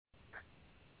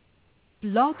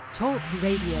Blog Talk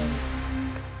Radio.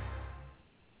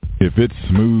 If it's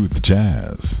smooth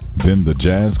jazz, then the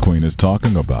Jazz Queen is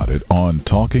talking about it on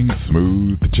Talking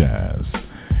Smooth Jazz.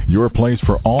 Your place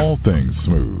for all things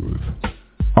smooth.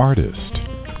 Artist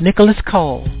Nicholas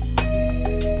Cole.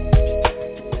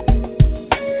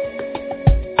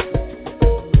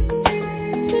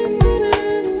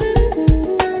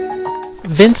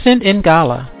 Vincent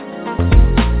Ngala.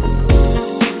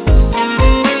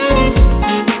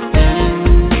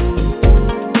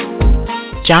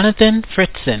 Jonathan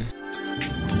Fritzen.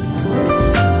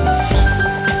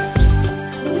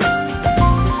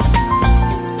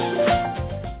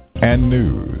 And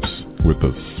news with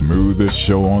the smoothest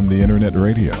show on the internet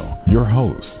radio. Your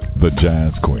host, the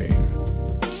Jazz Queen.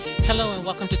 Hello and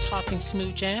welcome to Talking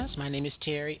Smooth Jazz. My name is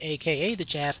Terry, a.k.a. the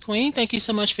Jazz Queen. Thank you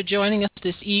so much for joining us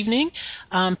this evening.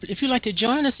 If you'd like to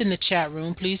join us in the chat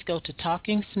room, please go to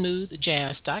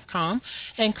TalkingSmoothJazz.com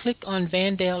and click on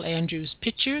Vandell Andrew's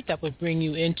picture. That would bring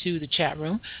you into the chat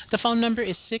room. The phone number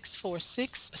is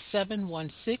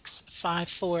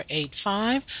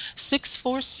 646-716-5485,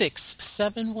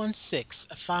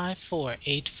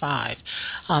 646-716-5485.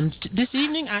 This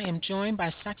evening I am joined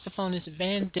by saxophonist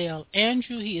Vandell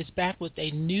Andrew. He is back with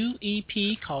a new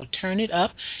EP called Turn It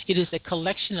Up. It is a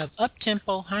collection of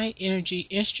up-tempo, high-energy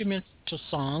instrumental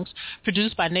songs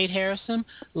produced by Nate Harasim,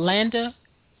 Landa,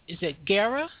 is it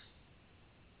Gherra?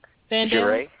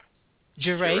 Vandell?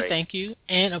 Gherra, thank you.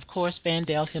 And, of course,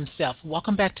 Vandell himself.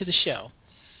 Welcome back to the show.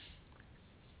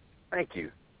 Thank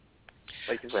you.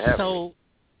 Thank you for having me.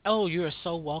 Oh, you're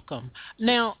so welcome.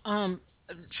 Now,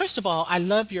 first of all, I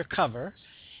love your cover.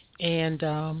 And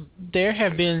there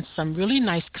have been some really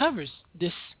nice covers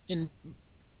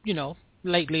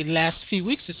lately, last few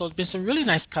weeks or so. There's been some really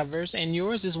nice covers, and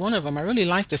yours is one of them. I really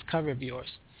like this cover of yours.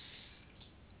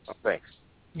 Oh, thanks.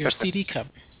 Your CD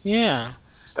cover. Yeah.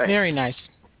 Thanks. Very nice.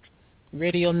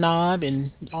 Radio knob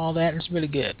and all that. It's really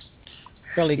good.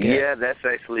 Really good. Yeah, that's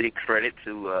actually credit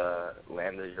to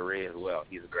Landa Gherra as well.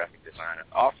 He's a graphic designer.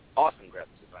 Awesome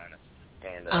graphic designer.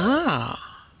 And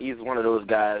he's one of those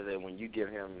guys that when you give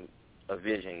him a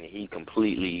vision, he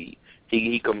completely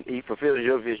he fulfills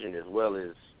your vision as well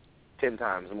as 10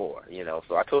 times more.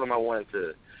 So I told him I wanted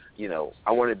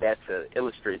that to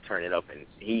illustrate Turn It Up, and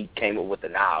he came up with the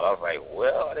knob. I was like,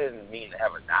 well, I didn't mean to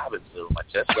have a knob in the middle of my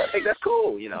chest, but I think that's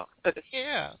cool. Yeah,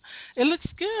 it looks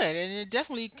good, and it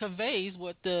definitely conveys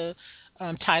what the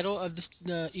title of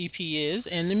the EP is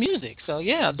and the music. So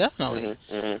yeah, definitely.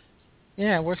 Mm-hmm.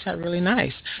 Yeah, it works out really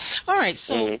nice. All right,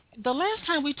 so the last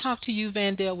time we talked to you,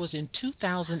 Vandell, was in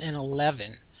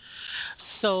 2011.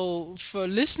 So for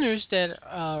listeners that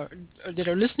are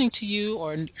listening to you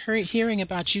or hearing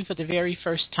about you for the very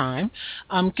first time,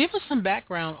 give us some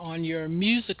background on your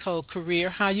musical career,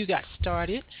 how you got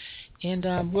started, and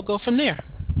we'll go from there.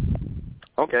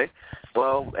 Okay.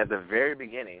 Well, at the very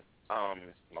beginning,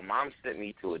 my mom sent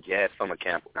me to a jazz summer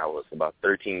camp when I was about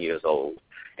 13 years old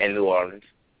in New Orleans.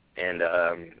 And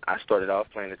I started off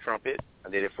playing the trumpet. I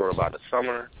did it for about a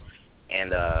summer.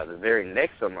 And the very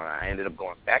next summer, I ended up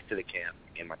going back to the camp.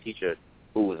 And my teacher,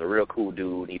 who was a real cool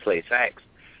dude, he played sax,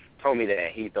 told me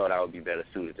that he thought I would be better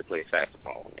suited to play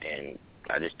saxophone. And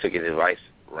I just took his advice,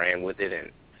 ran with it,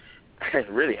 and I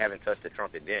really haven't touched the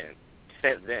trumpet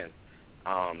since then.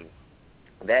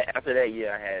 After that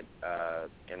year, I had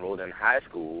enrolled in high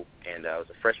school, and I was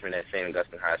a freshman at St.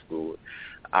 Augustine High School,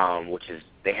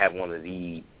 they have one of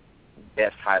the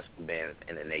best high school bands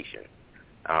in the nation.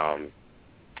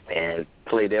 And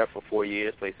played there for 4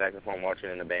 years, played saxophone,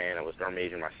 marching in the band. I was drum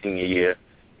major my senior year.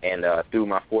 And through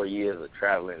my 4 years of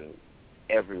traveling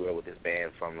everywhere with this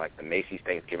band, from like the Macy's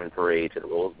Thanksgiving Parade to the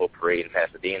Rose Bowl Parade in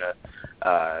Pasadena,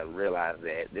 realized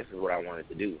that this is what I wanted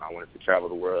to do. I wanted to travel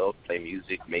the world, play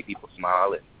music, make people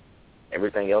smile, and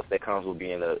everything else that comes with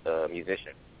being a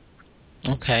musician.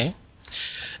 Okay.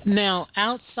 Now,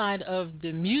 outside of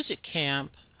the music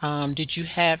camp, did you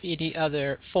have any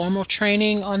other formal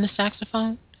training on the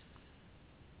saxophone?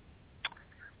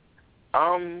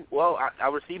 Well, I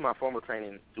received my formal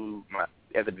training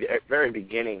at the very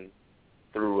beginning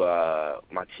through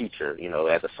my teacher,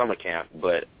 at the summer camp.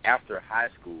 But after high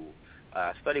school,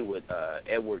 I studied with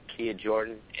Edward Kidd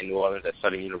Jordan in New Orleans at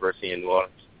Southern University in New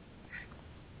Orleans.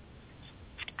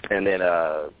 And then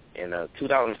in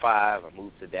 2005, I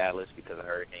moved to Dallas because of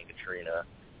Hurricane Katrina.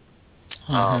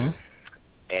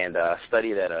 And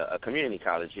studied at a community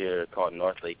college here called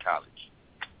Northlake College.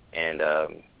 And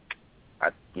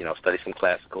I studied some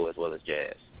classical as well as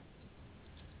jazz.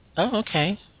 Oh,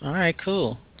 okay. All right,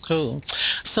 cool. So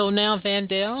now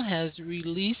Vandell has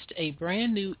released a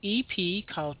brand new EP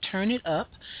called Turn It Up.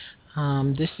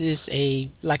 This is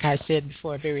like I said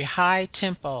before, a very high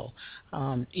tempo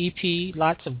EP.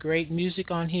 Lots of great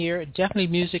music on here. Definitely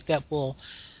music that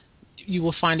you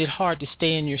will find it hard to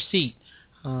stay in your seat.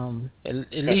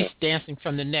 At least dancing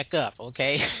from the neck up,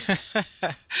 okay?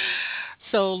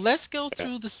 So let's go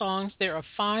through the songs. There are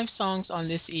 5 songs on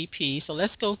this EP, so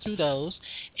let's go through those.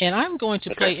 And I'm going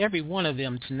to play every one of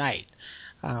them tonight,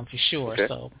 for sure. Okay.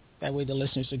 So that way the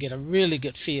listeners will get a really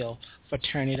good feel for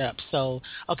Turn It Up. So,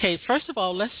 okay, first of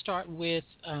all, let's start with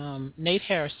Nate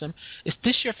Harasim. Is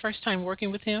this your first time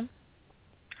working with him?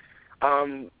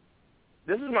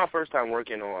 This is my first time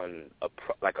working on a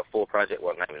full project.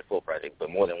 Well, not even a full project, but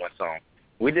more than one song.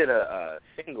 We did a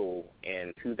single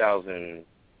in 2000.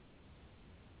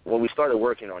 Well, we started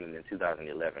working on it in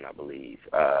 2011, I believe,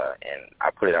 and I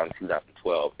put it out in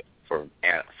 2012 for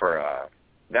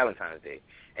Valentine's Day,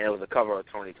 and it was a cover of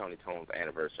Tony Tone's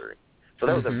Anniversary. So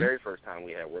that was the very first time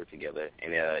we had worked together,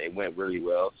 and it went really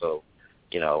well. So,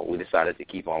 we decided to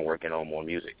keep on working on more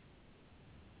music.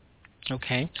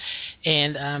 Okay,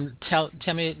 and tell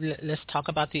me. Let's talk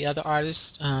about the other artists,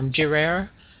 Gherra,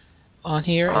 on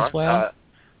here as well.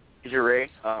 Gherra,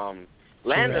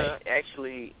 Landa.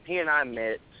 Actually, he and I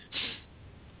met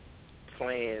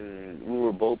playing. We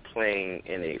were both playing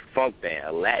in a funk band,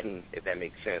 a Latin, if that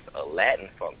makes sense, a Latin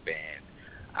funk band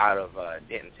out of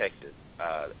Denton, Texas.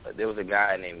 There was a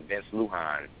guy named Vince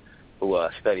Lujan who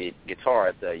studied guitar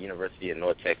at the University of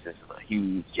North Texas, a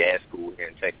huge jazz school here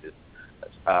in Texas.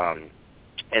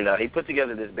 And he put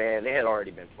together this band. They had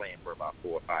already been playing for about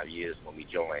 4 or 5 years when we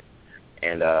joined.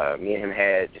 And me and him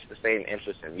had just the same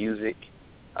interest in music.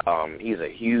 He's a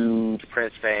huge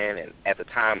Prince fan, and at the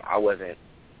time I wasn't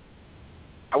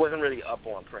really up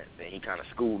on Prince, and he kind of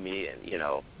schooled me, and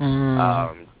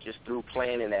just through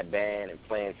playing in that band and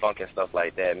playing funk and stuff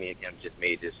like that, me and him just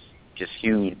made this just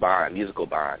huge bond, musical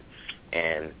bond,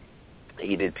 and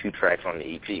he did 2 tracks on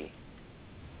the EP.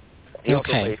 He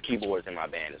also plays keyboards in my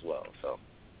band as well. So.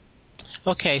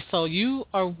 Okay, so you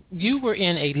were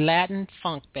in a Latin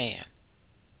funk band.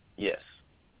 Yes.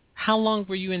 How long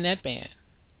were you in that band?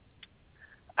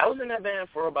 I was in that band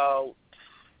for about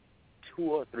 2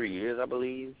 or 3 years, I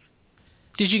believe.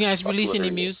 Did you guys release any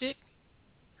music?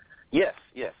 Yes.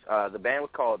 The band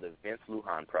was called the Vince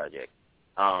Lujan Project.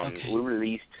 We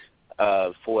released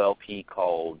a full LP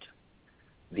called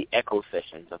The Echo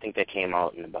Sessions. I think that came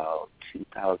out in about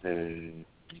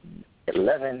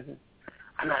 2011.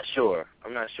 I'm not sure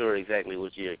exactly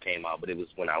which year it came out, but it was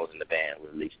when I was in the band. We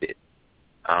released it.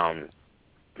 And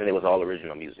it was all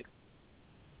original music.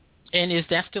 And is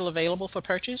that still available for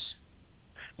purchase?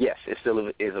 Yes, it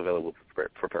still is available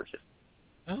for purchase.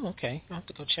 Oh, okay. I'll have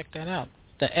to go check that out.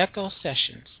 The Echo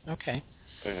Sessions. Okay.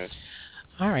 Mm-hmm.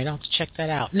 All right, I'll have to check that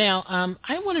out. Now,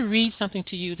 I want to read something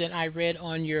to you that I read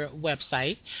on your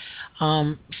website.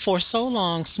 For so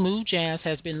long, smooth jazz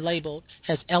has been labeled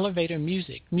as elevator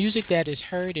music that is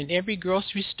heard in every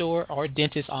grocery store or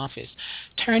dentist's office.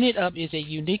 Turn It Up is a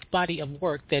unique body of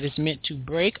work that is meant to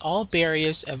break all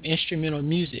barriers of instrumental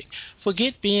music.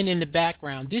 Forget being in the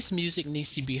background. This music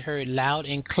needs to be heard loud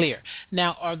and clear.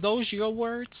 Now, are those your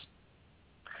words?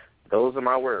 Those are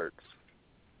my words.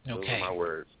 Okay. Those are my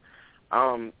words.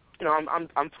 I'm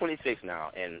 26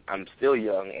 now, and I'm still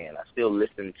young, and I still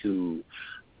listen to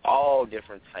all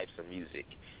different types of music.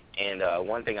 And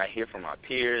one thing I hear from my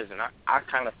peers, and I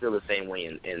kind of feel the same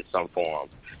way in some form,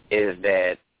 is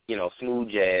that, smooth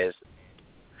jazz,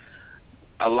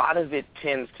 a lot of it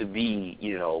tends to be,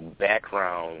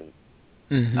 background,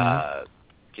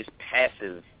 just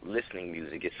passive listening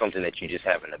music. It's something that you just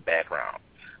have in the background.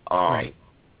 Right.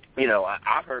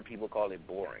 I've heard people call it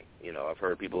boring. I've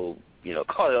heard people,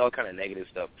 call it all kind of negative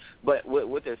stuff. But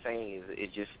what they're saying is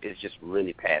it's just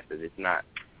really passive. It's not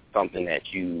something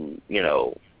that you're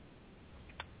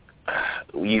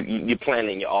playing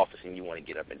in your office and you want to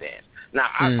get up and dance. Now,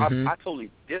 I totally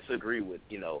disagree with,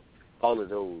 all of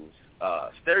those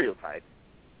stereotypes.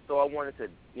 So I wanted to,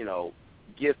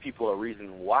 give people a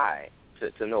reason why,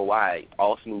 to know why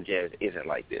all smooth jazz isn't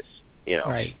like this,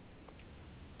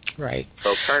 Right.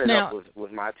 So Turn It Up was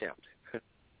my attempt.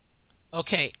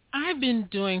 Okay. I've been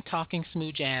doing Talking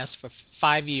Smooth Jazz for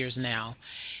 5 years now,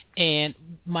 and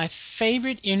my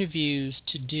favorite interviews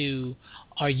to do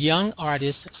are young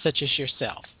artists such as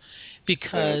yourself,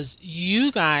 because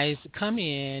you guys come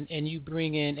in and you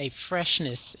bring in a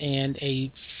freshness and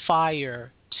a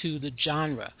fire to the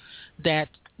genre that,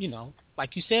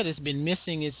 like you said, has been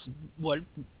missing. Is what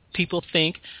people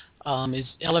think is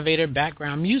elevator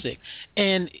background music.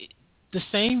 And the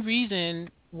same reason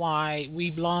why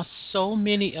we've lost so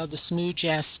many of the smooth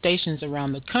jazz stations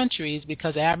around the country is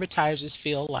because advertisers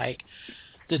feel like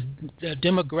the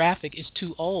demographic is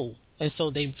too old. And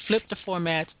so they flip the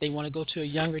formats. They want to go to a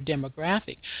younger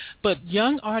demographic. But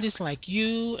young artists like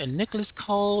you and Nicholas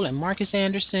Cole and Marcus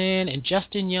Anderson and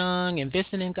Justin Young and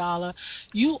Vincent Ingala,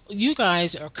 you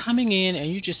guys are coming in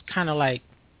and you're just kind of like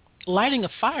lighting a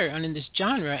fire in this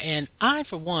genre. And I,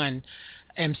 for one,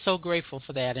 am so grateful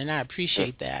for that, and I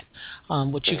appreciate that,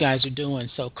 what you guys are doing.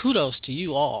 So kudos to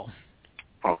you all.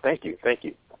 Oh, thank you.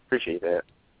 Appreciate that.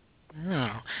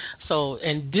 Yeah. So,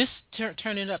 and this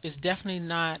Turn It Up is definitely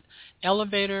not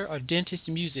elevator or dentist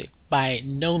music by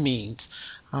no means.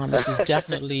 This is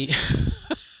definitely.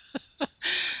 I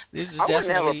wouldn't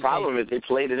have a problem if they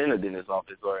played it in a dentist's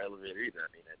office or elevator either. I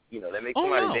mean, that makes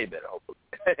somebody's day better, hopefully.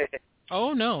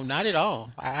 Oh no, not at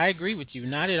all. I agree with you,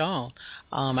 not at all.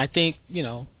 I think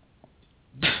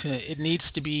it needs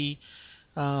to be.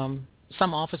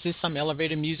 Some offices, some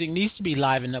elevator music needs to be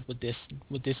livened up with this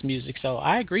music. So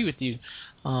I agree with you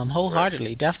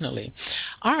wholeheartedly, definitely.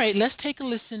 All right, let's take a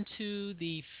listen to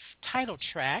the title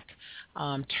track,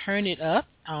 Turn It Up.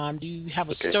 Do you have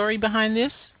a story behind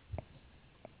this?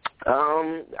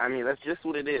 I mean, that's just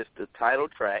what it is. The title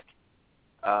track,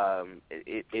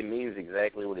 it means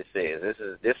exactly what it says.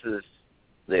 This is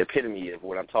the epitome of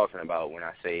what I'm talking about when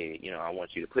I say, I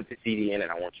want you to put the CD in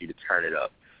and I want you to turn it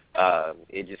up.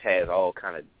 It just has all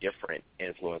kind of different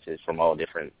influences from all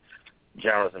different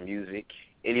genres of music.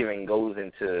 It even goes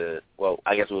into, well,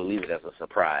 I guess we'll leave it as a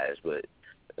surprise, but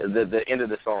the end of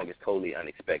the song is totally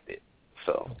unexpected.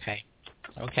 So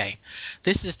Okay.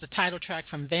 This is the title track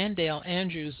from Vandell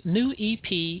Andrew's new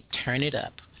EP, Turn It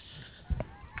Up.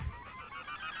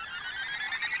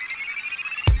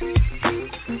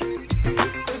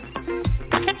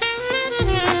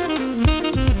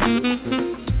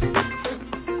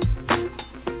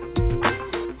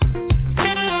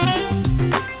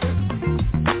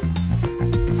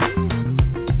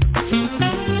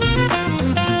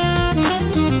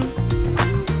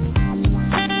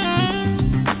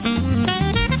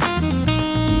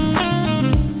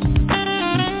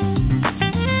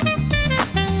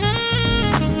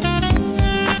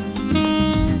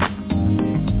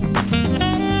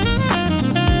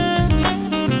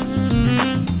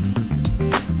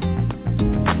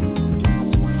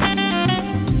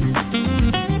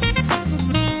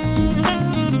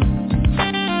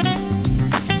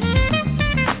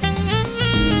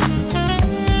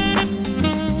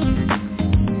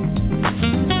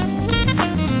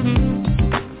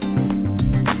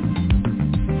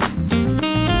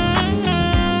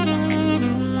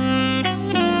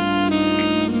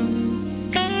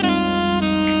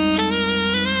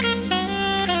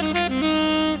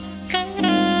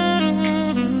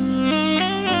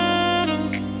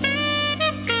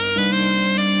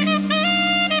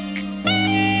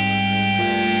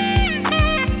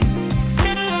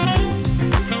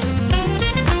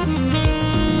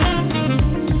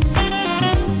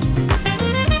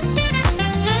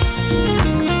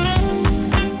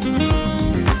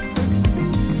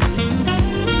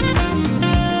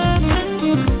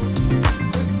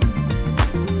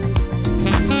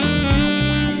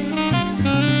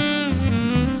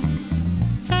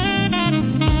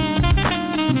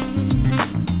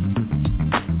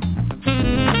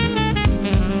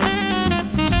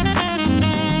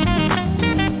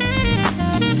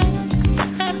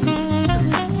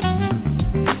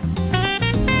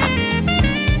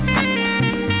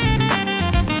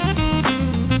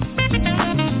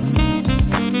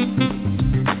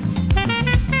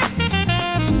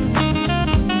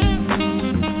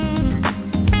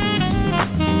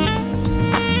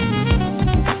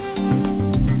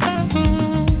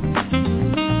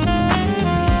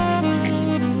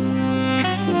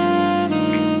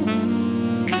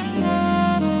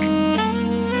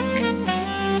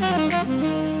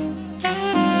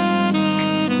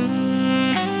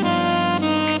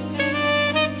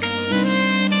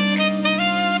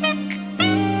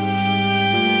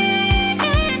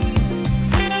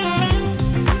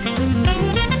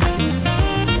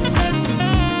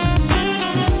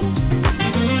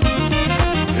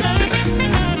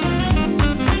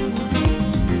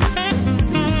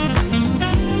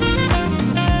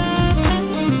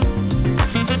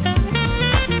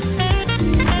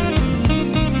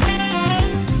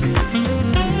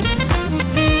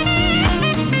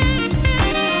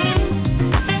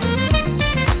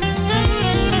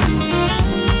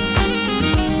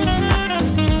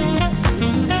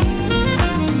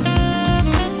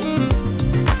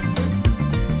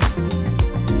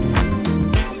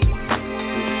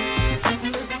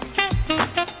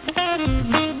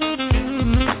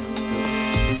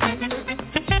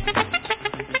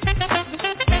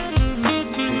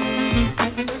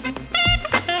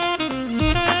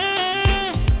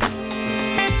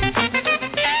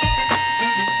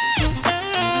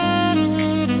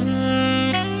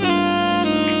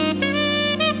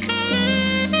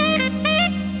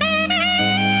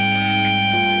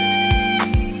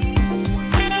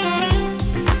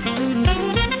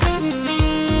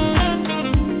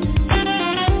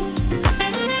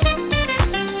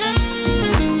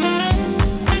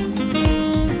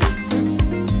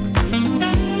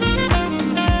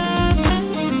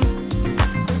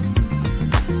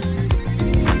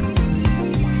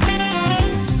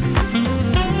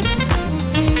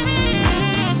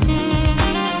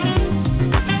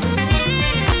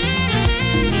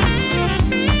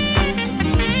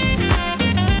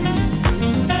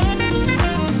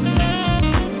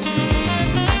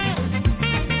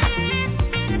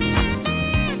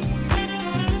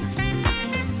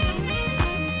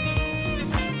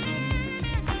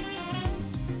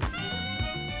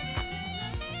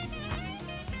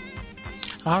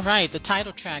 All right, the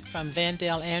title track from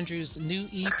Vandell Andrew's new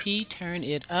EP, Turn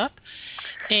It Up.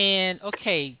 And,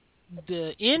 okay,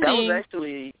 the ending...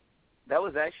 That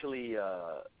was actually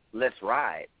Let's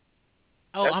Ride.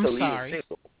 Oh, That's I'm the sorry.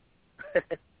 single.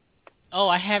 Oh,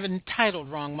 I have it titled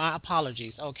wrong. My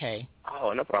apologies. Okay.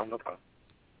 Oh, no problem.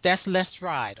 That's Let's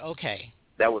Ride. Okay.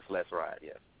 That was Let's Ride,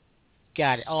 yes.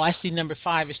 Got it. Oh, I see number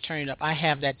 5 is Turn It Up. I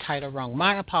have that title wrong.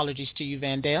 My apologies to you,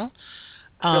 Vandell.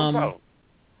 No problem.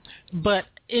 But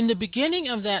in the beginning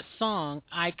of that song,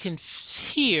 I can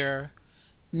hear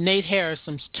Nate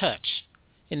Harasim's touch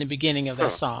in the beginning of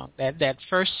that song. That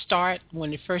first start,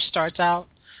 when it first starts out,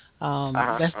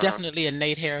 that's definitely a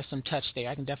Nate Harasim touch there.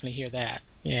 I can definitely hear that.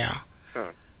 Yeah.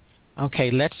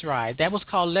 Okay, Let's Ride. That was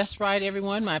called Let's Ride,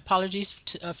 everyone. My apologies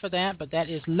for that, but that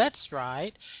is Let's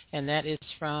Ride, and that is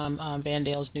from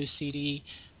Vandell's new CD,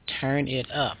 Turn It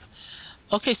Up.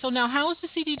 Okay, so now how is the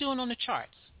CD doing on the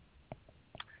charts?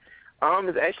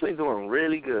 It's actually doing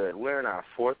really good. We're in our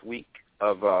 4th week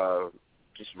of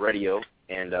just radio,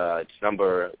 and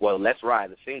Let's Ride,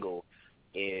 the single,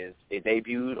 it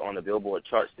debuted on the Billboard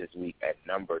charts this week at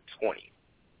number 20.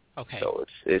 Okay. So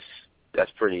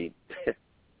that's pretty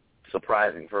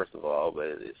surprising, first of all,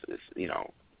 but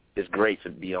it's great to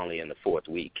be only in the 4th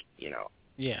week,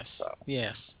 Yes, so.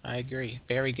 Yes, I agree.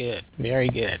 Very good, very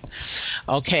good.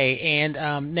 Okay,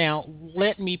 and now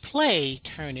let me play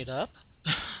Turn It Up,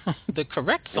 the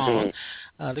correct song,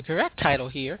 the correct title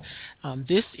here.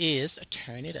 This is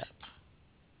Turn It Up.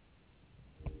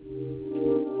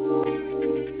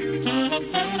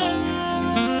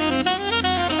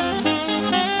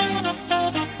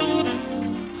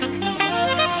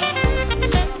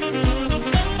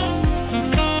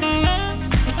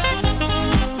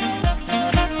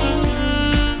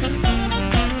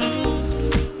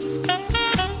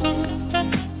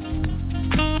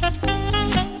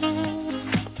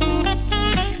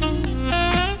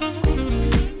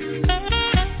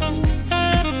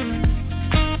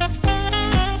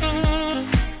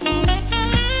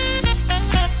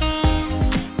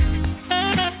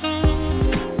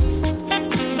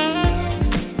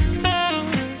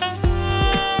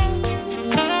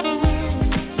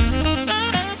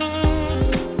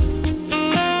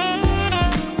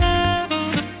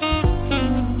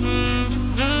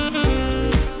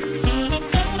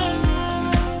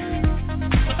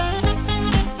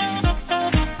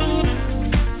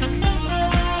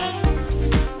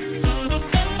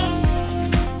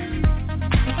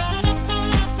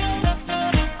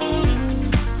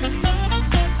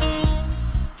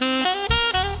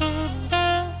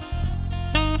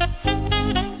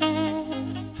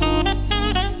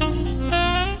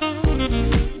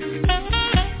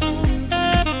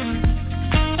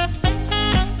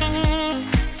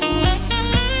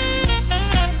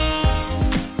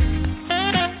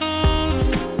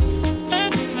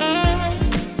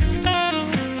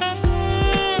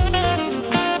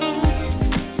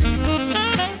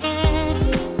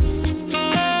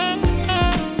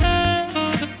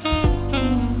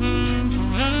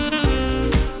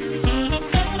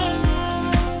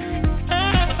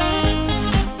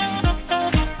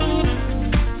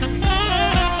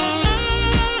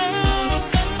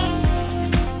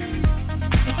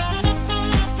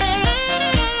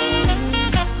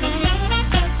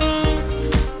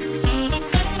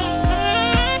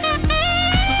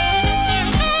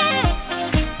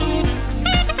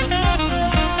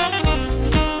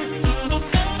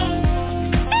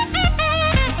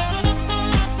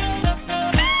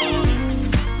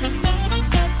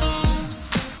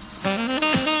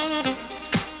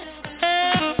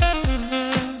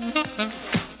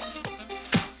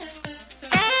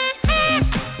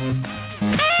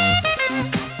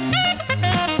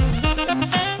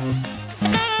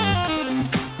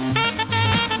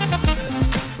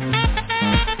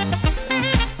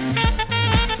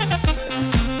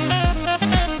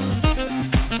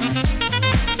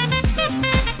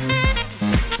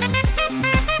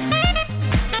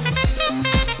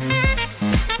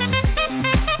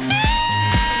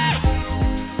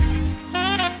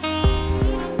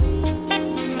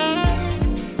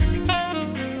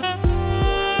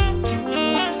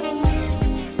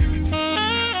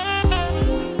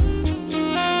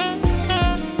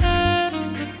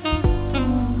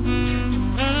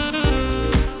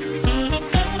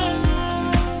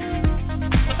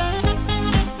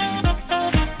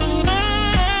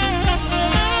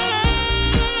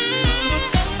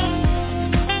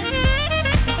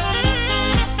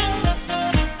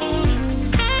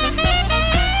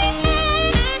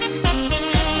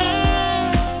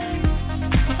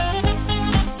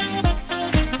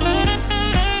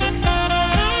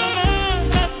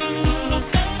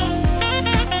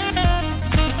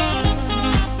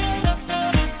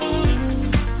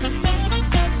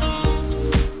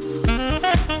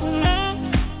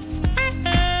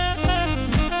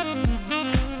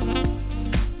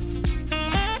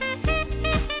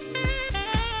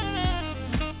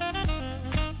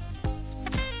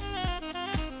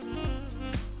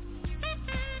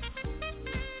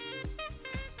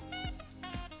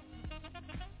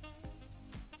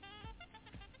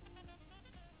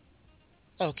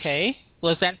 Okay.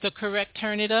 Was that the correct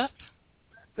Turn It Up?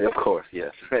 Of course,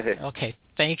 yes. Okay,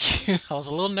 thank you. I was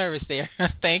a little nervous there.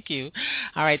 Thank you.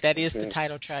 All right, that is the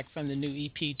title track from the new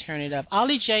EP, Turn It Up.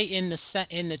 Ollie J in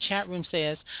the chat room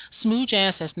says, smooth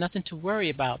jazz has nothing to worry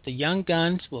about. The young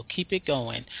guns will keep it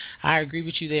going. I agree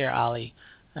with you there, Ollie.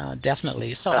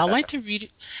 Definitely. So I'd like to read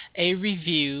a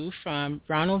review from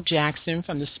Ronald Jackson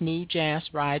from the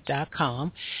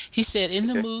smoothjazzride.com. He said, in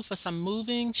the mood for some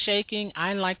moving, shaking,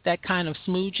 I like that kind of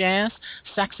smooth jazz.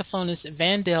 Saxophonist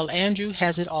Vandell Andrew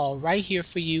has it all right here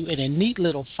for you in a neat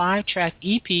little 5-track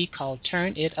EP called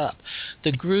Turn It Up.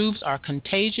 The grooves are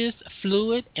contagious,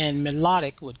 fluid, and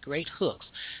melodic with great hooks.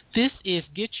 This is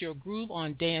Get Your Groove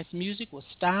on dance music with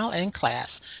style and class.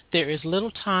 There is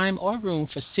little time or room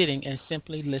for sitting and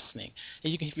simply listening.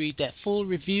 And you can read that full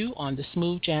review on the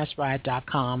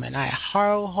smoothjazzride.com, and I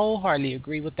wholeheartedly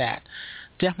agree with that.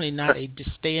 Definitely not a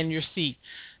just stay in your seat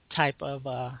type of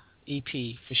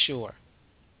EP for sure.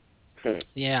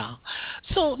 Yeah.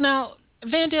 So now,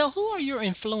 Vandell, who are your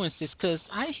influences? Because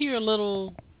I hear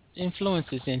little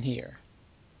influences in here.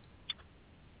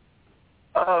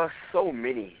 So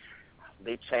many.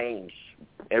 They change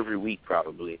every week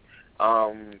probably.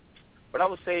 But I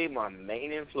would say my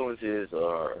main influences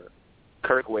are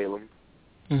Kirk Whalum.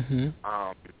 Mm-hmm.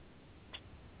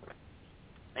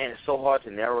 And it's so hard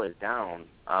to narrow it down.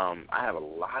 I have a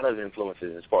lot of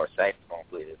influences as far as saxophone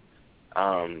players.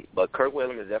 But Kirk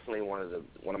Whalum is definitely one of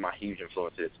my huge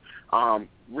influences.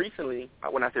 Recently,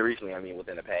 when I say recently, I mean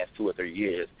within the past 2 or 3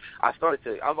 years, I've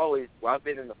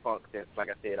been in the funk since, like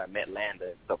I said, I met Landa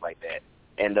and stuff like that.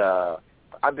 And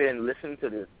I've been listening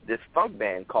to this funk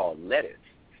band called Lettuce.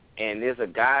 And there's a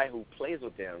guy who plays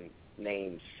with them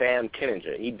named Sam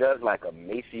Kenninger. He does like a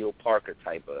Maceo Parker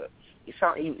type of. He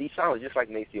sounds just like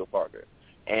Maceo Parker.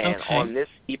 And on this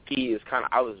EP is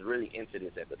I was really into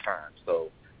this at the time.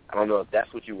 So I don't know if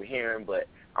that's what you were hearing, but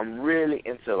I'm really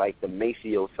into like the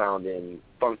Maceo sounding,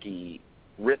 funky,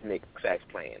 rhythmic sax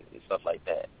playing and stuff like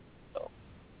that. So.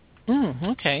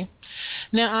 Okay.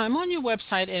 Now I'm on your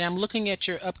website and I'm looking at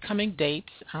your upcoming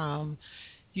dates.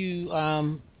 You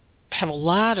have a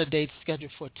lot of dates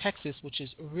scheduled for Texas, which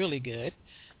is really good.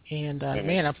 And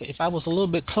man, if I was a little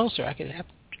bit closer, I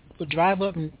would drive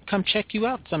up and come check you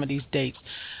out some of these dates.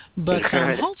 But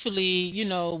hopefully,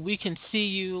 we can see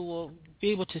you. We'll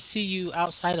be able to see you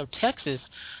outside of Texas.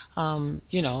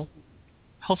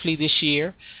 Hopefully this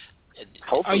year.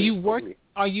 Hopefully.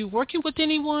 Are you working with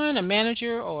anyone, a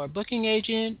manager or a booking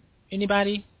agent,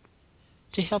 anybody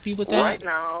to help you with that?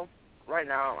 Right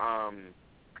now,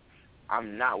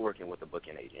 I'm not working with a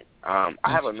booking agent. I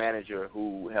have a manager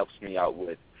who helps me out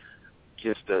with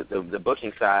just the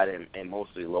booking side and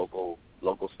mostly local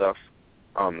stuff,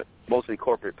 mostly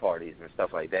corporate parties and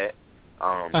stuff like that.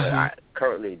 But I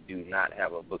currently do not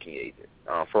have a booking agent.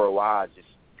 For a while, I just,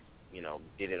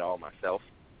 did it all myself.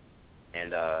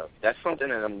 And that's something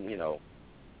that I'm,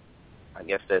 I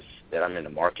guess that I'm in the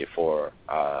market for.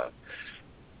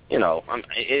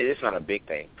 It's not a big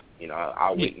thing.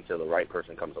 I'll wait until the right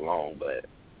person comes along, but,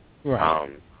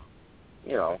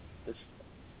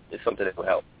 it's something that will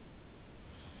help.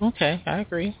 Okay, I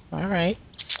agree. All right.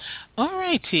 All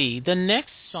righty. The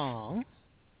next song,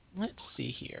 let's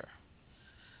see here.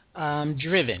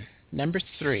 Driven, number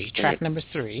 3, track number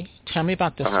 3. Tell me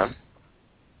about this one.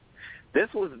 This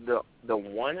was the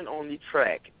one and only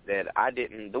track that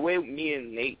the way me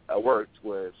and Nate worked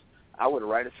was I would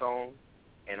write a song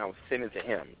and I would send it to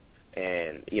him.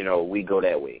 And, we go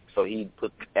that way. So he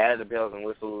added the bells and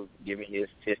whistles, give me his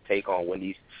take on what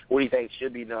he thinks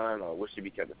should be done or what should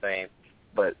be kept the same.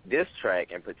 But this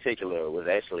track in particular was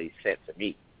actually sent to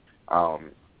me.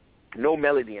 No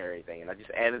melody or anything. And I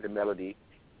just added the melody.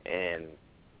 And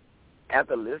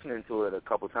after listening to it a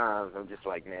couple times, I'm just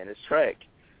like, man, this track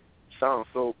sounds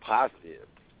so positive,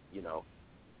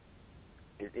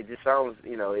 It just sounds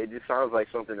like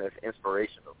something that's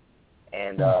inspirational.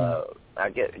 And I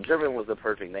get Driven was the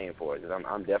perfect name for it because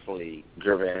I'm definitely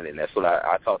driven, and that's what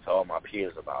I talk to all my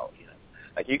peers about.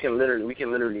 Like we can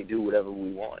literally do whatever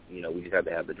we want. We just have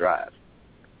to have the drive.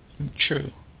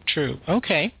 True.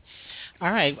 Okay.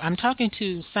 All right. I'm talking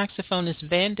to saxophonist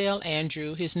Vandell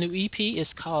Andrew. His new EP is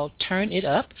called Turn It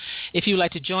Up. If you'd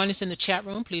like to join us in the chat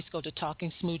room, please go to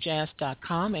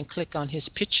talkingsmoothjazz.com and click on his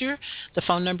picture. The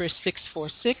phone number is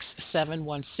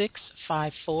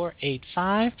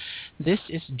 646-716-5485. This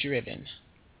is Driven.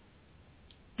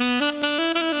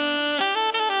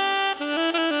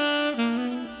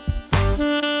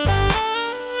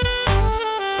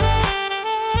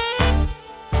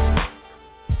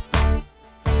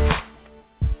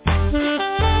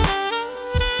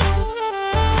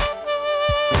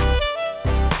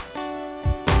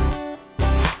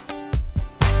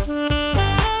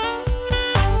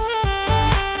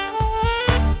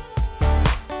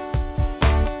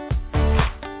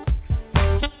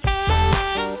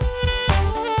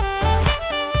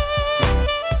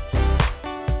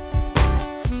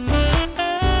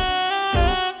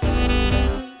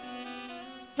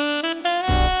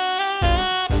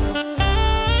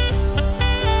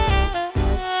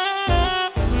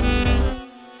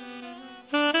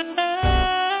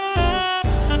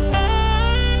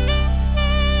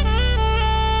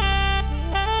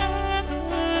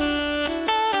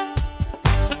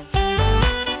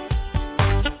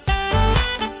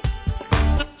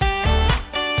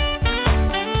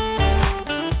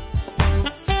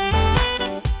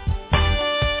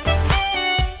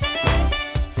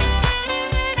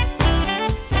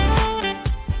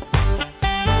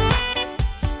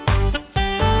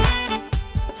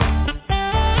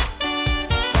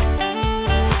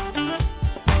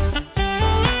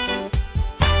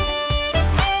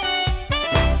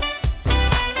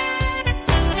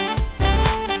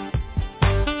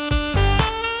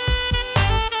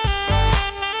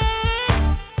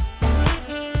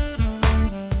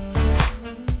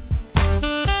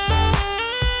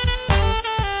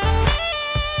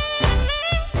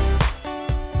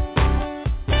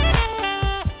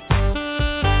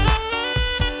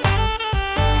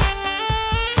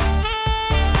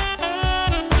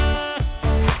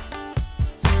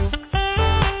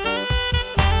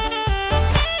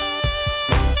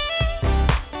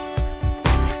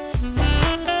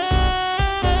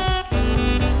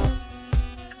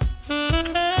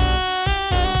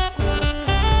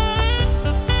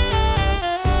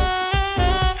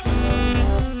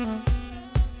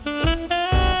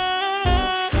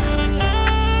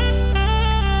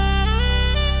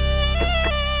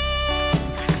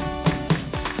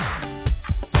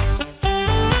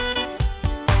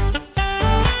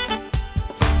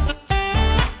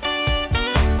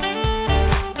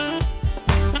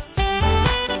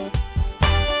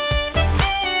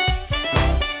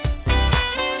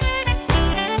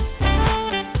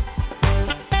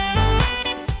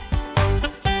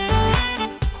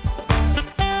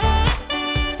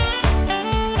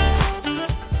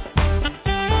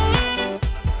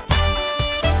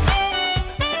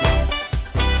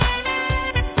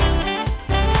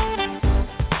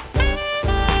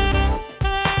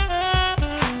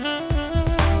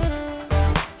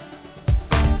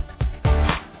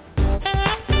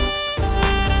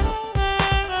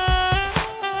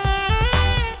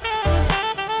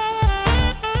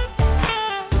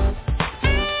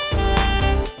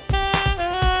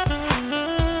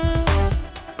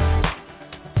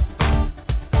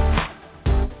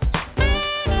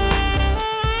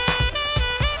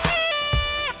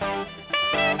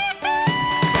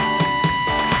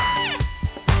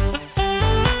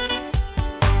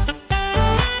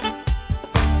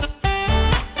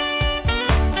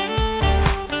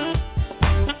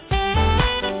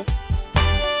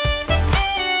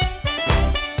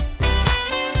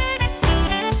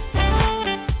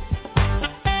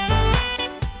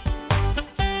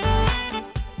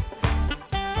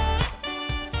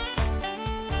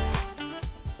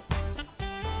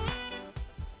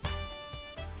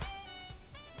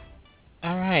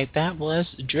 right, that was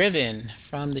Driven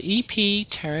from the EP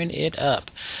Turn It Up.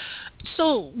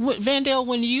 So, Vandell,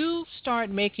 when you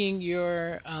start making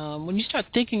when you start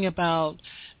thinking about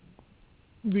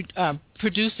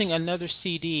producing another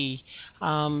CD,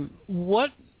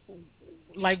 what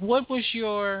was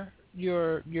your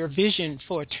vision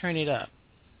for Turn It Up?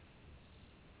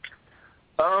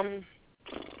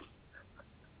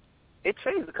 It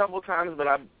changed a couple of times, but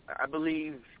I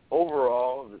believe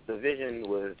overall the vision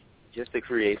was just to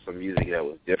create some music that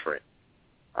was different,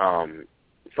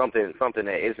 something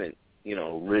that isn't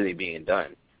really being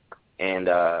done. And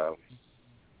I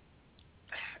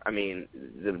mean,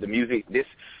 the music, this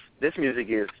music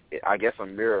is, I guess, a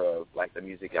mirror of like the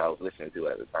music I was listening to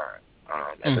at the time.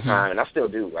 At the time, and I still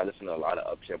do. I listen to a lot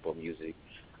of up-tempo music.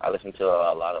 I listen to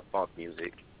a lot of funk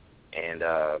music, and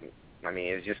I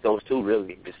mean, it's just those two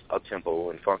really, just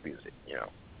up-tempo and funk music,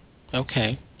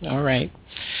 Okay, all right.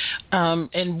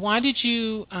 And why did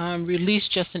you release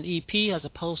just an EP as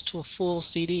opposed to a full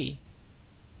CD?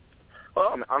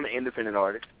 Well, I'm an independent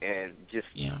artist, and just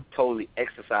totally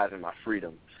exercising my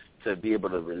freedom to be able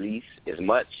to release as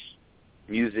much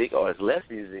music or as less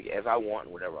music as I want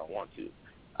and whatever I want to.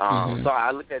 So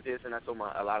I looked at this and I told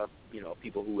a lot of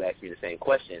people who asked me the same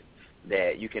question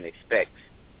that you can expect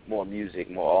more music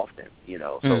more often.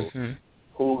 So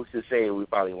who's to say we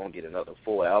probably won't get another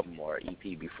full album or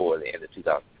EP before the end of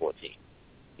 2014?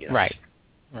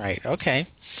 Right. Okay.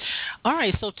 All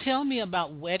right. So tell me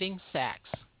about Wedding Sax.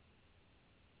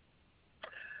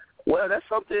 Well, that's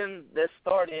something that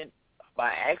started by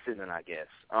accident, I guess.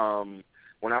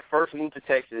 When I first moved to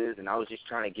Texas and I was just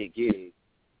trying to get gigs,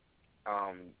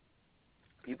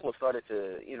 people started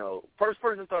to, first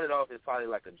person started off as probably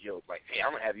like a joke, like, hey,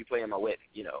 I'm going to have you play in my wedding,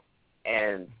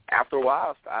 And after a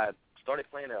while, I started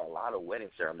playing at a lot of wedding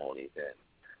ceremonies and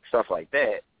stuff like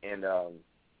that. And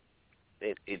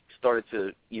it started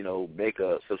to, make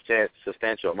a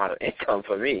substantial amount of income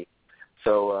for me.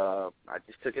 So I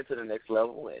just took it to the next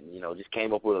level and, just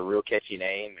came up with a real catchy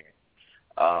name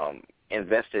and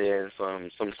invested in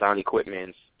some sound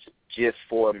equipment just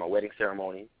for my wedding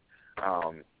ceremony.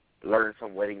 Learned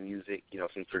some wedding music,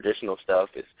 some traditional stuff,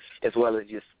 as well as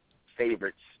just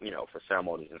favorites, for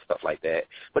ceremonies and stuff like that.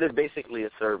 But it's basically a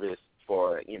service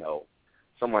for,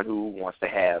 someone who wants to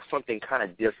have something kind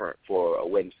of different for a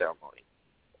wedding ceremony.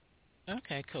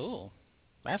 Okay, cool.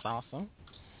 That's awesome.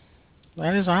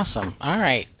 That is awesome. All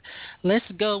right. Let's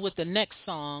go with the next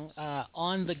song,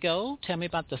 On the Go. Tell me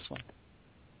about this one.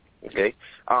 Okay.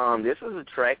 This is a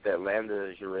track that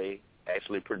Landa Gherra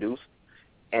actually produced.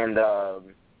 And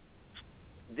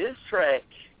this track,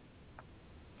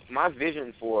 my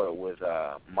vision for it was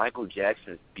Michael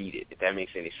Jackson's Beat It, if that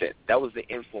makes any sense. That was the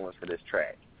influence for this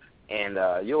track. And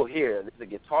you'll hear there's a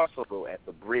guitar solo at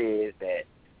the bridge that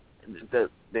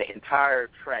the entire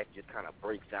track just kind of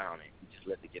breaks down and you just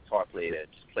let the guitar player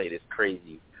just play this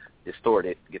crazy,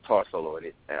 distorted guitar solo in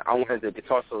it. And I wanted the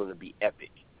guitar solo to be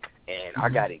epic. And I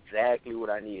got exactly what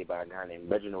I needed by a guy named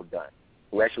Reginald Dunn,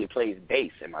 who actually plays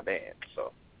bass in my band.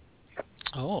 So.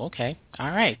 Oh, okay.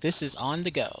 All right. This is On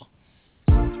the Go.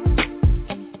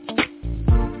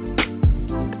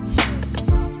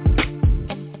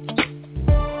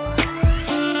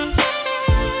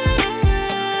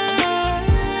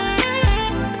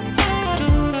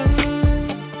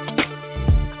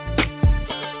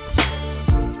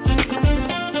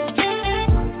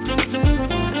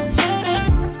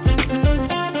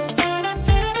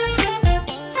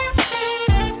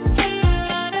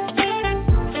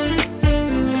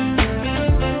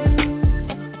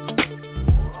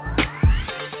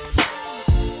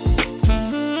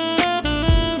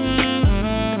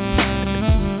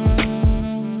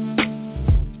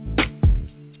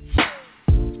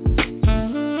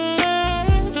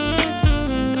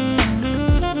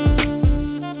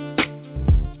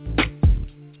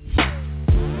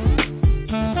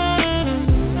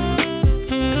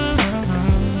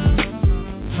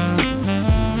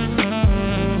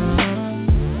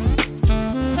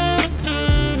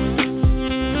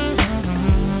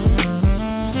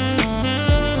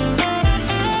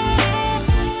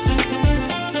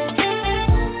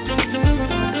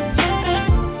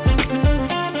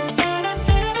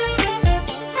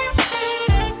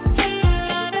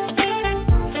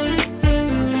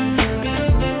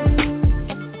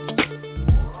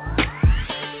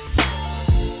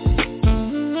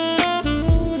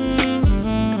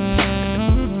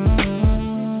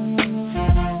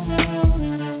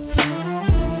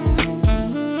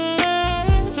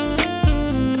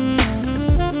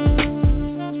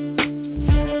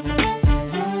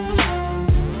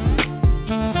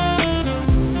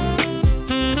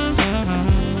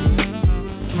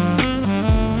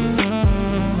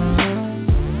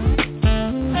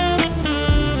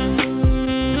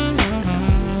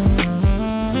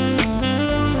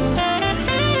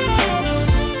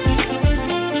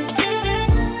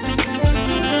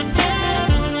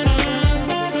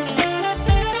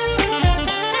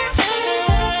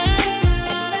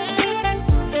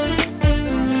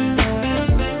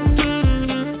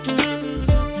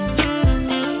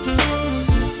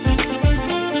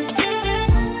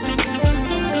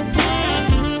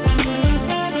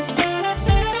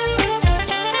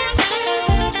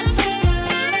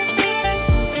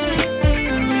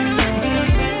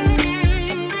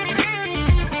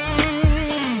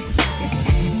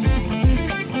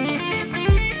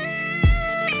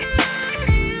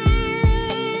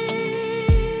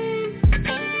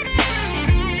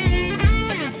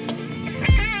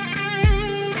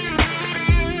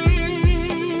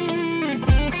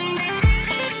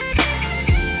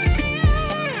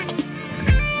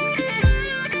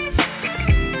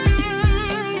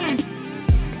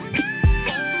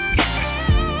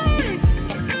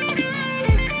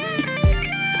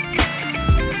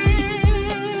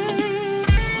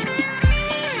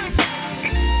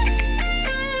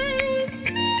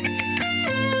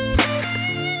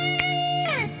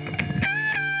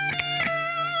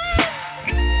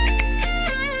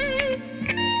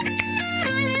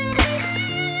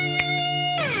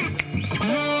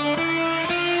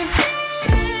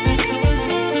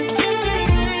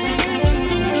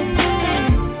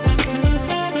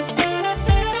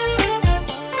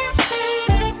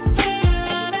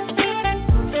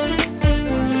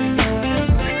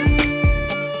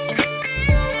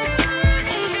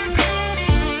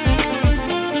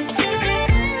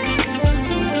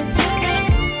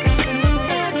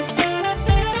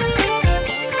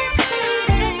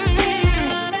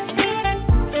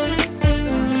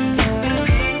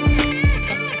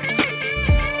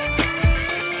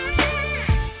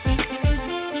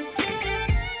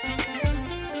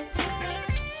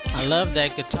 I love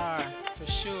that guitar. For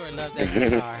sure, love that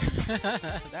guitar.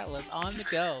 That was on the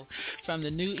go from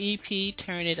the new EP,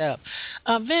 Turn It Up.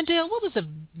 Vandell, what was the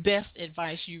best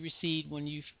advice you received when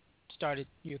you started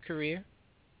your career?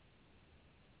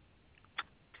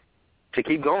 To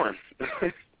keep going.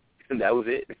 That was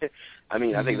it. I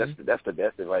mean, I think that's the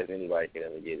best advice anybody can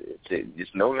ever get.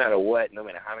 Just no matter what, no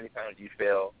matter how many times you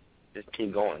fail, just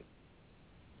keep going.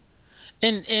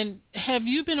 And have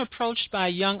you been approached by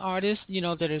young artists,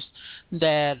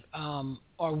 that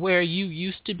are where you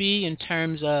used to be in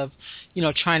terms of,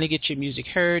 trying to get your music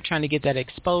heard, trying to get that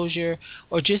exposure,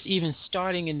 or just even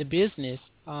starting in the business?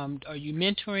 Are you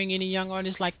mentoring any young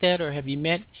artists like that, or have you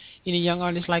met any young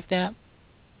artists like that?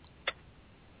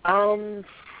 I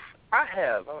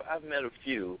have. I've met a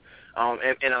few,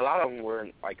 and a lot of them were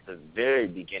in like the very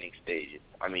beginning stages.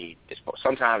 I mean,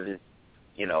 sometimes it's,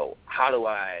 how do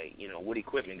I, what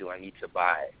equipment do I need to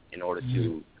buy in order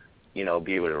to, be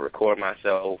able to record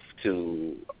myself,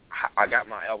 I got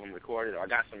my album recorded, or I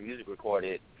got some music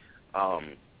recorded, how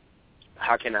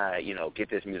can I, get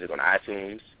this music on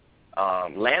iTunes?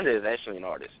 Landa is actually an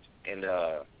artist, and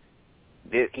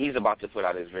he's about to put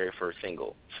out his very first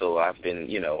single, so I've been,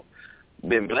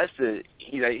 been blessed to,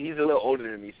 he's a little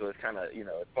older than me, so it's kind of,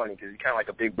 it's funny because he's kind of like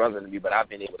a big brother to me, but I've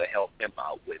been able to help him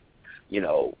out with,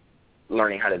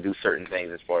 learning how to do certain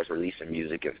things as far as releasing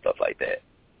music and stuff like that.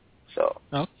 So.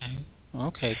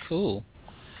 Okay, cool.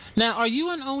 Now, are you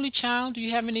an only child? Do you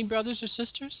have any brothers or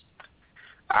sisters?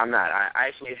 I'm not. I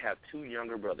actually have two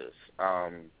younger brothers. I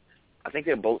think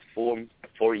they're both 4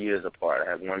 years apart. I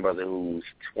have one brother who's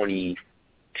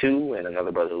 22 and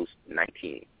another brother who's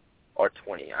 19 or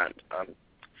 20.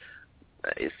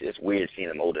 It's weird seeing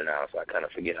them older now, so I kind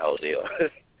of forget how old they are.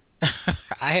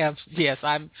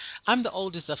 I'm the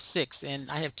oldest of 6,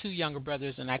 and I have 2 younger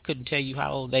brothers, and I couldn't tell you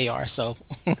how old they are. So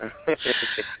that's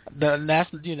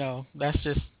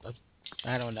just,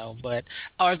 I don't know. But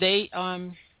are they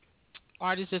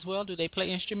artists as well? Do they play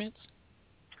instruments?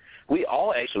 We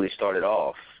all actually started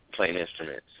off playing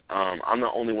instruments. I'm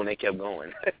the only one that kept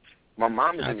going. My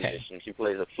mom is a musician. She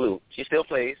plays a flute. She still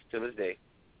plays to this day.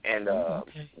 And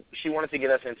she wanted to get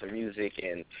us into music.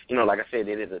 And, like I said,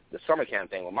 they did the summer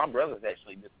camp thing. Well, my brothers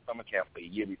actually did the summer camp for a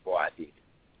year before I did.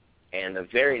 And the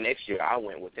very next year, I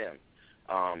went with them.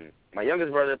 My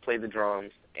youngest brother played the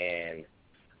drums, and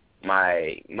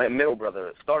my middle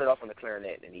brother started off on the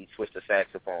clarinet, and he switched to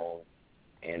saxophone.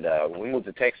 And when we moved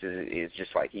to Texas, it's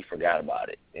just like he forgot about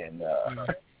it. And,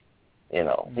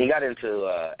 he got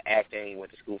into acting,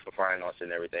 went to school for fine arts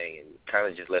and everything, and kind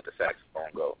of just let the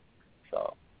saxophone go.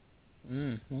 So.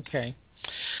 Okay.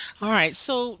 All right.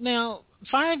 So now,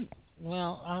 I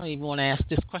don't even want to ask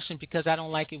this question because I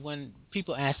don't like it when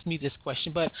people ask me this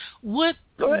question, but I was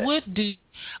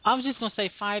just going to say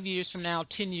 5 years from now,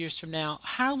 10 years from now,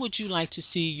 how would you like to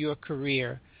see your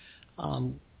career?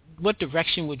 What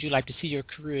direction would you like to see your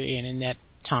career in that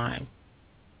time?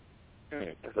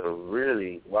 That's a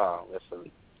really, that's a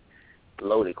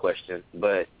loaded question.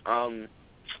 But, oh,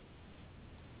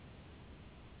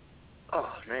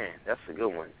 man, that's a good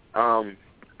one.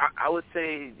 I would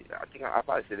say, I think I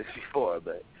probably said this before,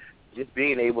 but just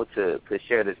being able to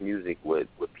share this music with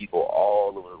people all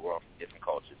over the world from different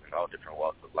cultures and all different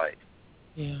walks of life.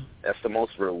 Yeah. That's the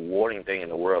most rewarding thing in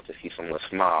the world, to see someone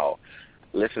smile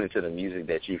listening to the music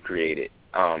that you've created.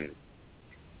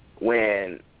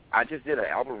 When I just did an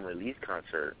album release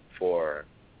concert for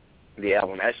the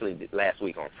album, actually last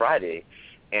week on Friday,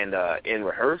 and in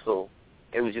rehearsal,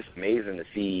 it was just amazing to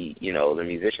see, the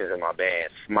musicians in my band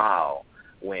smile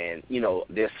when,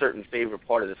 their certain favorite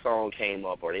part of the song came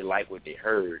up, or they like what they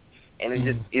heard. And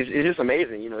it's just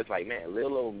amazing, it's like, man,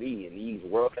 little old me and these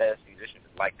world-class musicians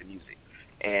like the music.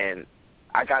 And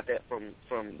I got that from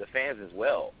the fans as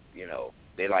well,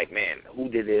 They're like, man, who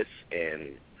did this?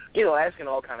 And, asking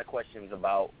all kind of questions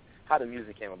about how the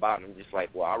music came about. And I'm just like,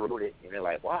 well, I wrote it. And they're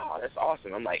like, wow, that's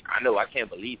awesome. I'm like, I know, I can't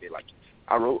believe it. Like,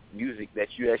 I wrote music that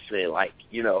you actually like,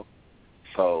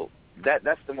 So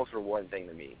that's the most rewarding thing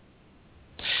to me.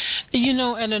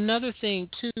 And another thing,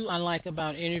 too, I like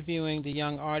about interviewing the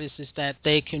young artists is that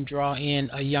they can draw in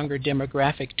a younger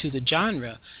demographic to the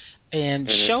genre and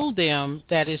show them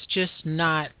that it's just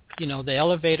not, the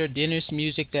elevator dinners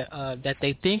music that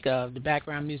they think of, the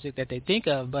background music that they think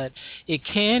of, but it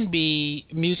can be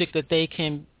music that they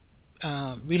can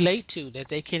relate to, that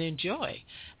they can enjoy,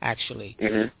 actually.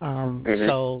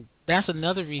 So that's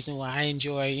another reason why I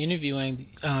enjoy interviewing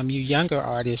you younger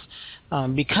artists,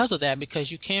 because of that, because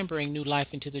you can bring new life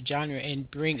into the genre and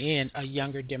bring in a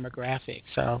younger demographic.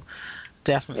 So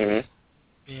definitely.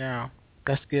 Yeah,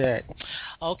 that's good.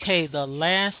 Okay, the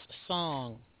last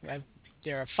song.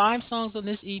 There are 5 songs on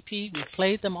this EP. We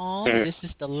played them all. Mm-hmm. This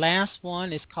is the last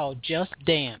one. It's called Just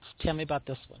Dance. Tell me about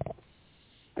this one.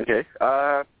 Okay.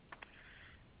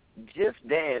 Just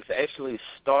Dance actually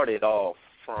started off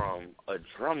from a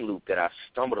drum loop that I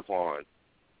stumbled upon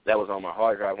that was on my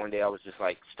hard drive. One day I was just,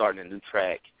 like, starting a new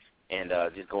track and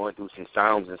just going through some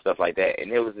sounds and stuff like that.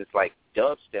 And there was this, like,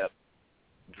 dubstep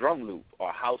drum loop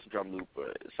or house drum loop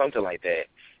or something like that.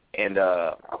 And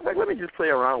I was like, let me just play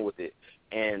around with it.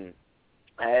 And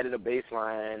I added a bass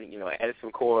line, you know, added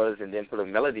some chords and then put a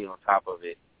melody on top of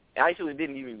it. I actually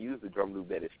didn't even use the drum loop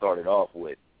that it started off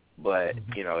with. But,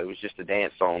 you know, it was just a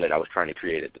dance song that I was trying to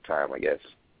create at the time, I guess.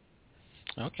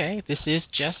 Okay, this is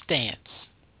Just Dance.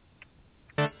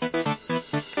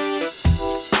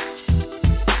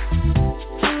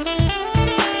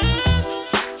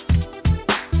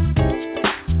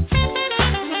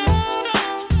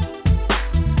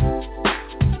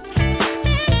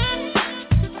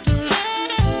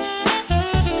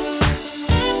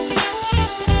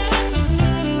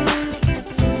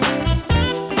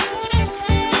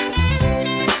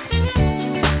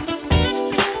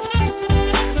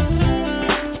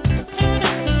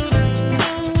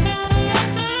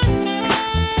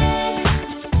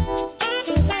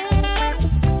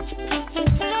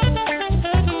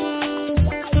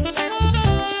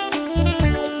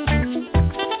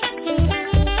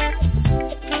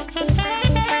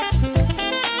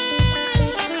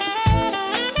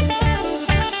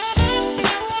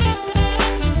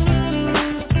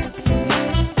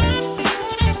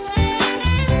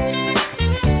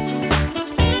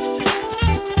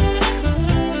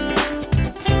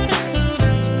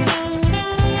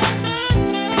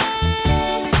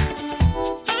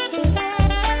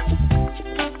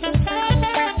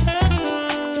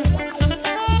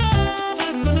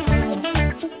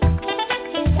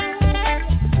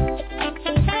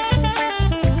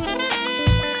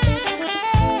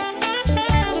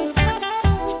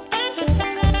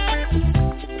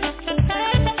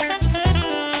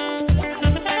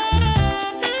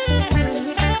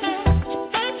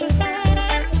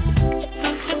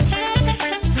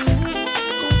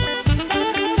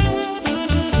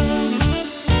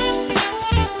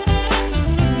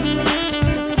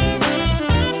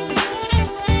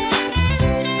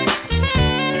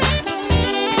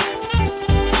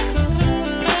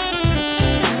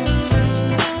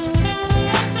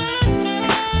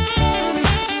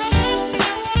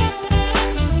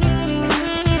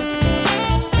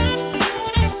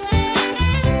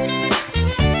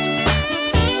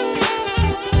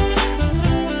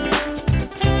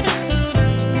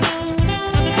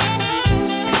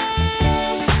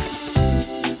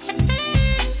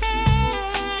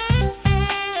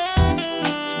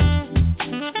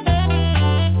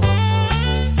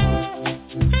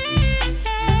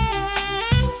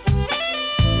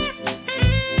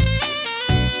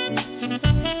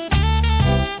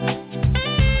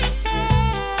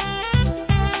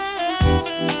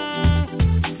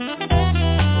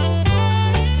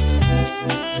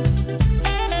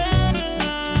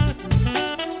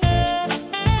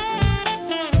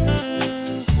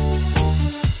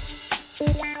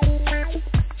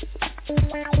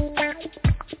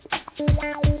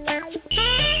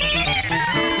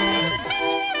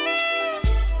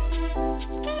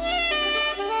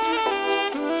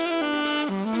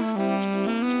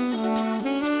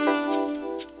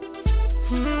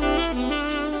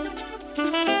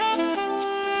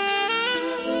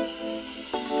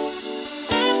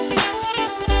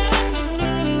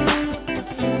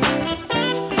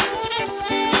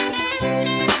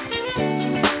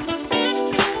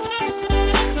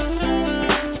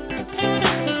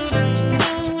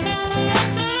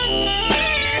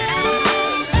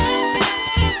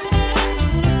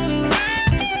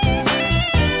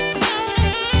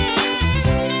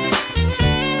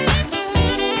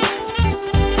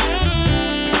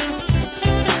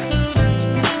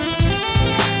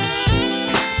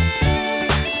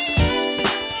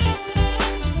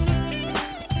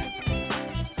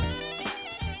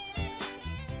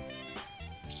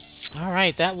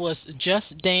 right, that was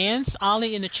Just Dance.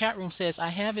 Ollie in the chat room says, I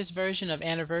have his version of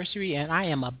Anniversary, and I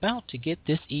am about to get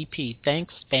this EP.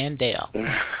 Thanks, Vandell.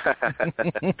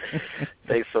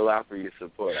 Thanks a lot for your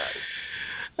support,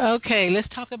 Ollie. Okay, let's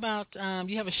talk about,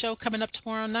 you have a show coming up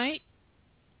tomorrow night?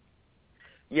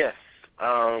 Yes.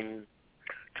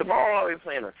 Tomorrow I'll be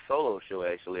playing a solo show,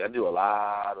 actually. I do a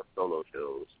lot of solo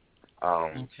shows.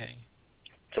 Okay.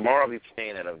 Tomorrow I'll be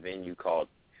playing at a venue called,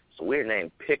 it's a weird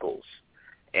name, Pickles.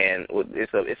 And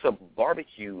it's a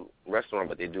barbecue restaurant,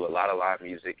 but they do a lot of live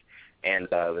music. And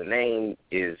the name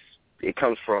is, it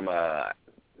comes from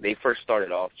they first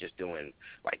started off just doing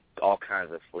like all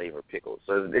kinds of flavor pickles.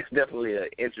 So it's definitely an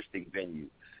interesting venue.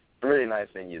 It's a really nice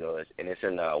venue though, and it's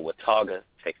in Watauga,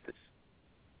 Texas.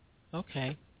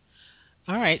 Okay.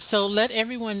 All right. So let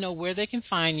everyone know where they can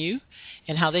find you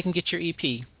and how they can get your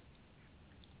EP.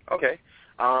 Okay.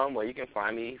 Well, you can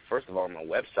find me, first of all, on my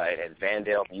website at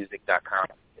vandellmusic.com.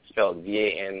 It's spelled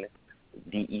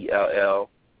VANDELL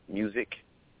music.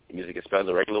 Music is spelled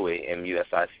the regular way,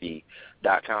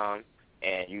 MUSIC.com.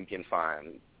 And you can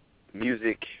find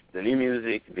music, the new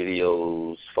music,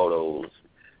 videos, photos,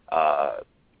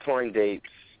 touring dates,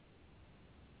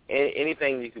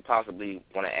 anything you could possibly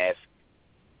want to ask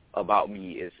about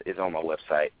me is on my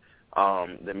website.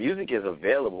 The music is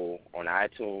available on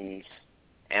iTunes,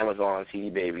 Amazon, CD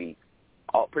Baby,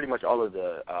 pretty much all of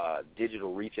the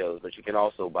digital retailers, but you can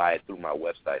also buy it through my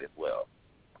website as well.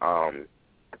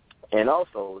 And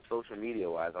also, social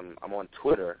media-wise, I'm on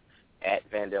Twitter at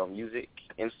Vandell Music,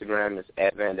 Instagram is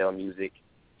at Vandell Music,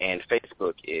 and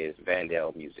Facebook is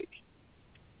Vandell Music.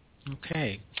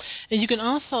 Okay. And you can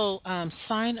also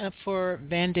sign up for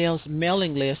Vandell's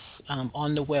mailing list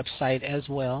on the website as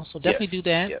well. So definitely do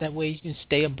that. Yes. That way you can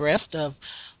stay abreast of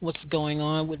what's going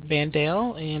on with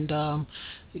Vandell and,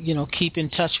 keep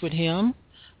in touch with him.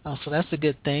 So that's a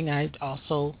good thing. I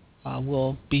also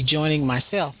will be joining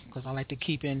myself because I like to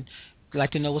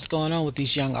like to know what's going on with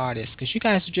these young artists. Because you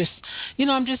guys are just,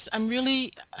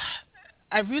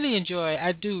 I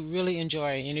do really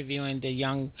enjoy interviewing the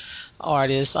young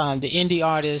artists, the indie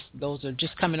artists, those are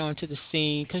just coming onto the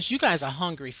scene, because you guys are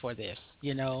hungry for this,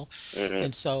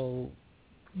 and so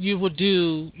you will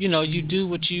do, you do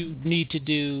what you need to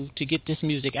do to get this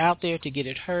music out there, to get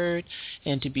it heard,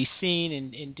 and to be seen,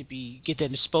 and to get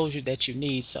that exposure that you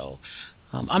need. So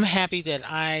I'm happy that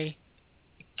I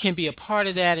can be a part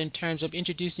of that in terms of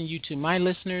introducing you to my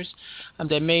listeners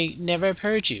that may never have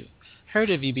heard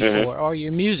of you before or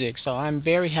your music. So I'm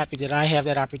very happy that I have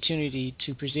that opportunity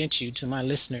to present you to my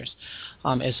listeners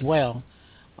as well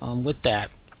with that.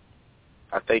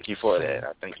 I thank you for that.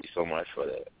 I thank you so much for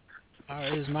that. All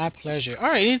right, it was my pleasure. All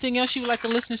right, anything else you would like the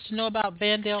listeners to know about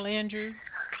Vandell Andrew?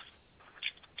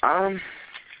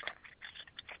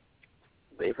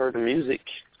 They've heard the music,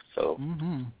 so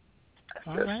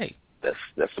all right.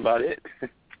 That's about it.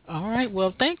 All right.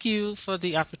 Well, thank you for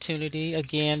the opportunity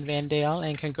again, Vandell,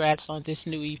 and congrats on this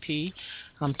new EP.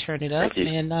 Turn It Up,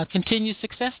 and continued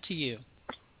success to you.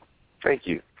 Thank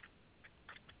you.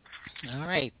 All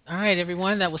right,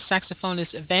 everyone. That was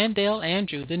saxophonist Vandell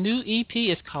Andrew. The new EP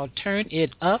is called Turn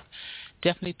It Up.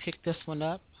 Definitely pick this one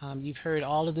up. You've heard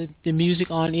all of the music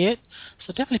on it,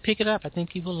 so definitely pick it up. I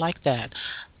think you will like that.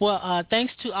 Well,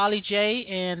 thanks to Ollie J,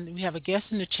 and we have a guest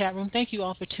in the chat room. Thank you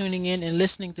all for tuning in and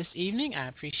listening this evening. I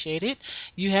appreciate it.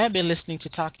 You have been listening to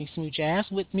Talking Smooth Jazz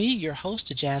with me, your host,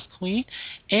 the Jazz Queen.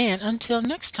 And until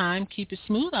next time, keep it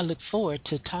smooth. I look forward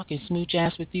to talking smooth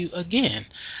jazz with you again.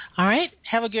 All right,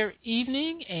 have a good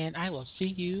evening, and I will see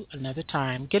you another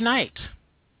time. Good night.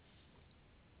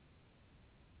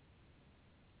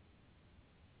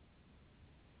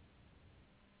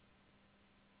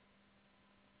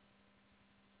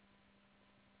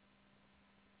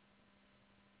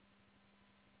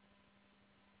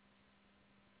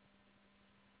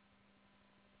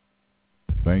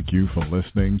 Thank you for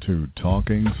listening to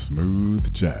Talking Smooth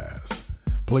Jazz.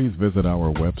 Please visit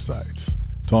our websites,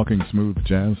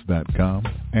 talkingsmoothjazz.com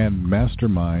and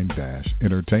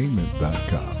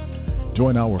mastermind-entertainment.com.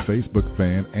 Join our Facebook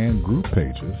fan and group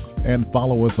pages and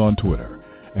follow us on Twitter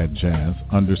at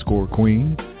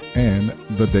jazz_queen and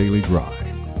The Daily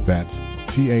Grind. That's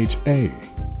THA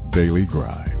Daily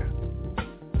Grind.